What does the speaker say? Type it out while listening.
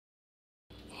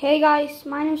Hey guys,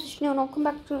 my name is Vishnu and welcome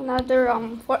back to another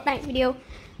Fortnite video.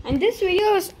 And this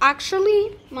video is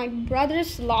actually my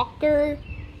brother's locker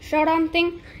showdown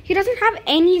thing. He doesn't have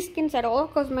any skins at all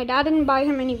because my dad didn't buy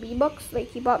him any V-Bucks like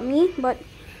he bought me. But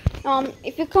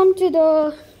if you come to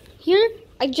the here,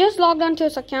 I just logged onto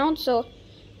his account, so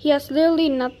he has literally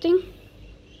nothing.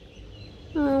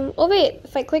 Oh wait,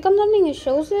 if I click on something, it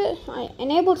shows it. I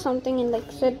enabled something and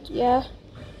like said yeah.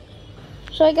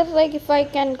 So I guess like if I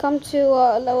can come to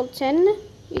level 10,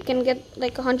 you can get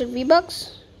like 100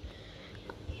 V-Bucks.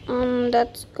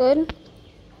 That's good.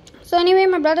 So anyway,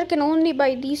 my brother can only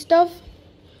buy these stuff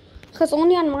because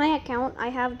only on my account I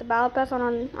have the battle pass.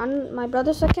 On my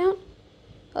brother's account,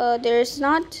 there is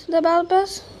not the battle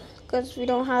pass because we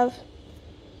don't have.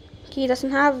 He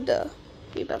doesn't have the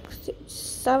V-Bucks.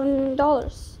 It's $7,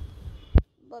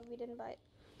 but we didn't buy it.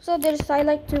 So there's I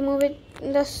like to move it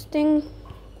this thing.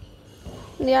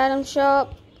 The item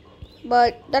shop,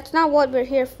 but that's not what we're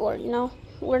here for, you know.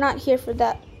 We're not here for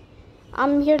that.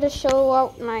 I'm here to show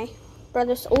out my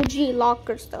brother's OG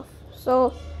locker stuff.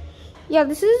 So yeah,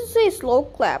 this is a slow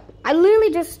clap. I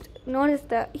literally just noticed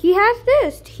that he has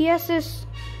this. He has this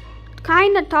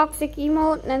kind of toxic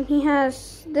emote, and he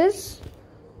has this.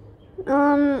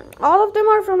 All of them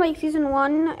are from like season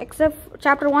 1, except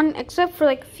chapter 1, except for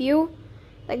like a few.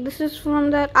 Like this is from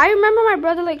that. I remember my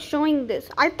brother like showing this.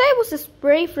 I thought it was a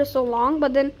spray for so long,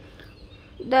 but then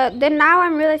now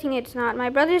I'm realizing it's not. My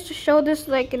brother used to show this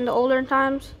like in the older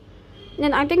times.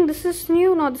 And I think this is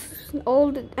new. No, this is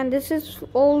old, and this is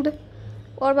old.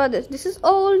 What about this? This is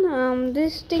old.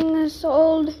 This thing is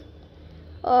old.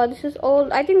 This is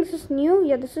old. I think this is new.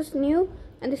 Yeah, this is new,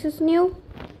 and this is new.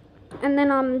 And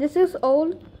then this is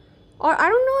old. Or I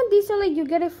don't know if these are like you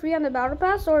get it free on the battle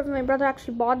pass, or if my brother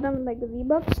actually bought them like the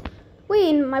V-Bucks.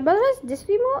 Wait, my brother has this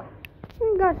remote?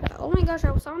 Oh my gosh,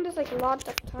 I found this like a lot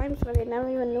of times, but I never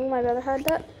even knew my brother had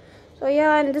that. So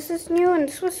yeah, and this is new, and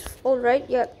this was old, right?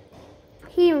 Yeah,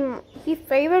 he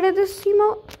favorited this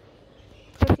remote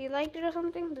because he liked it or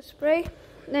something. The spray.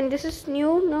 Then this is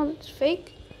new. No, it's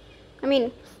fake. I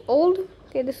mean old.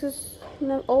 Okay, this is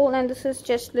old, and this is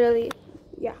just literally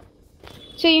yeah.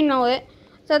 So you know it.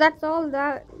 So that's all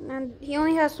that, and he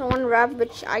only has one rap,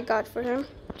 which I got for him.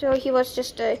 So he was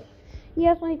just he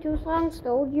has only 2 songs, the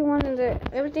OG one, and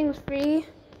everything's free.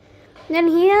 And then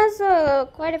he has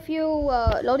quite a few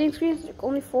loading screens, like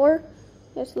only 4.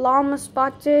 He has Llama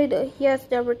Spotted, he has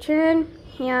The Return,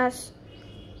 he has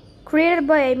created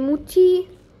by emotes,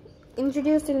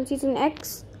 introduced in season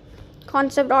X,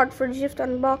 concept art for gift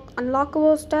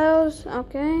unlockable styles,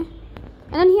 okay. And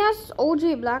then he has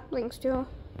OG Black Blinks too.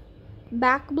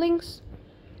 Back blinks.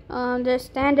 There's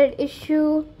standard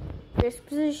issue, there's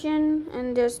position,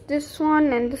 and there's this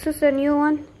one, and this is a new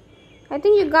one. I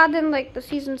think you got them like the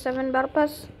season 7 battle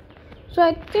pass. So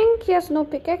I think he has no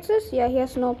pickaxes. Yeah, he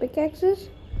has no pickaxes,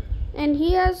 and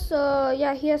he has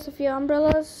yeah, he has a few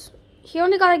umbrellas. He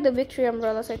only got like the victory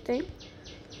umbrellas, I think.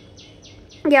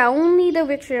 Yeah, only the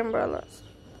victory umbrellas.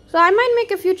 So I might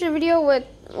make a future video with,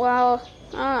 well,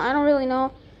 I don't really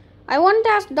know. I wanted to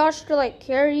ask Dodge to like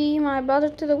carry my brother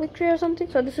to the victory or something.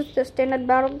 So this is the standard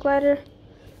battle glider.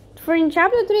 For in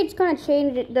chapter 3, it's kind of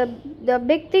changed. The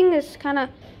big thing is kind of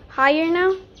higher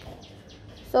now.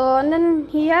 So and then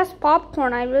he has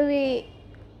popcorn. I really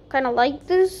kind of like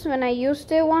this when I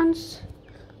used it once,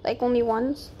 like only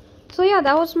once. So yeah,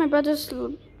 that was my brother's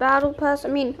battle pass. I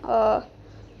mean,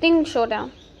 thing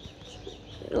showdown,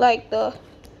 like the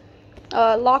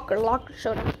locker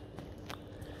showdown.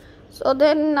 So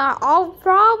then I'll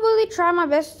probably try my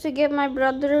best to get my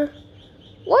brother.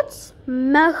 What's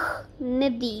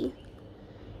Mechnidi?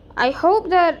 I hope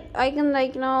that I can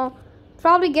like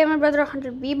probably get my brother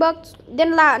 100 V-Bucks.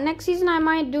 Then next season I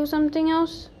might do something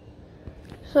else.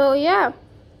 So yeah,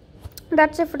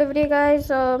 that's it for the video,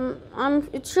 guys.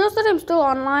 It shows that I'm still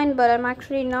online, but I'm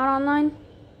actually not online.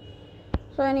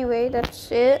 So anyway,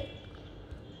 that's it.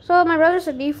 So my brother's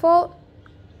a default.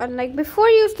 And like before,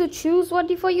 you used to choose what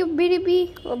default you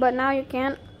be, but now you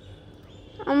can't.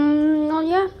 Well,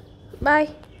 yeah.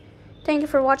 Bye. Thank you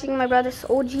for watching my brother's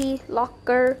OG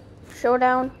locker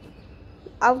showdown,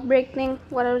 outbreak thing,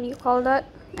 whatever you call that.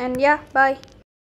 And yeah, bye.